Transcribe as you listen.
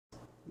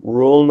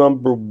Rule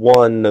number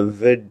one of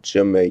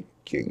video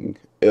making.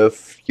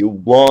 If you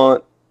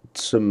want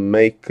to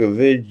make a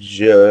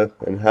video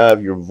and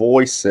have your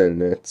voice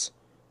in it,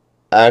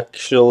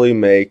 actually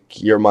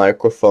make your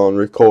microphone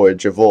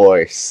record your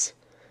voice.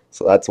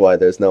 So that's why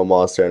there's no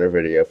Monster Hunter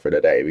video for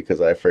today,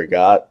 because I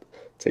forgot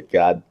to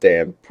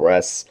goddamn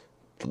press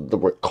the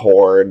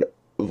record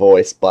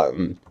voice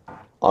button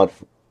on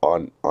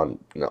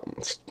no.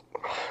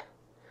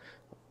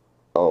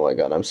 Oh my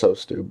god, I'm so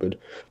stupid.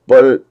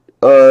 But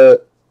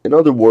in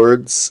other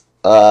words,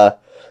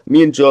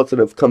 me and Jonathan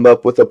have come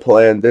up with a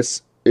plan.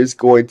 This is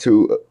going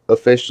to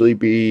officially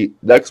be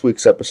next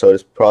week's episode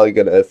is probably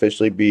going to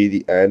officially be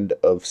the end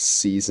of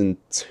season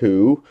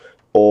 2,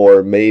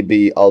 or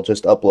maybe I'll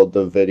just upload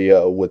the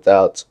video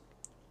without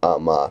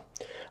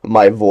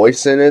my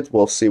voice in it.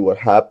 We'll see what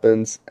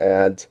happens,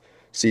 and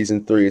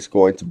season 3 is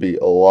going to be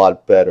a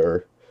lot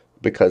better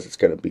because it's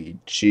going to be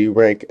G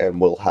rank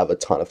and we'll have a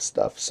ton of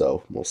stuff.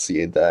 So we'll see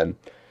you then.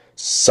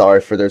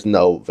 Sorry for there's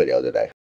no video today.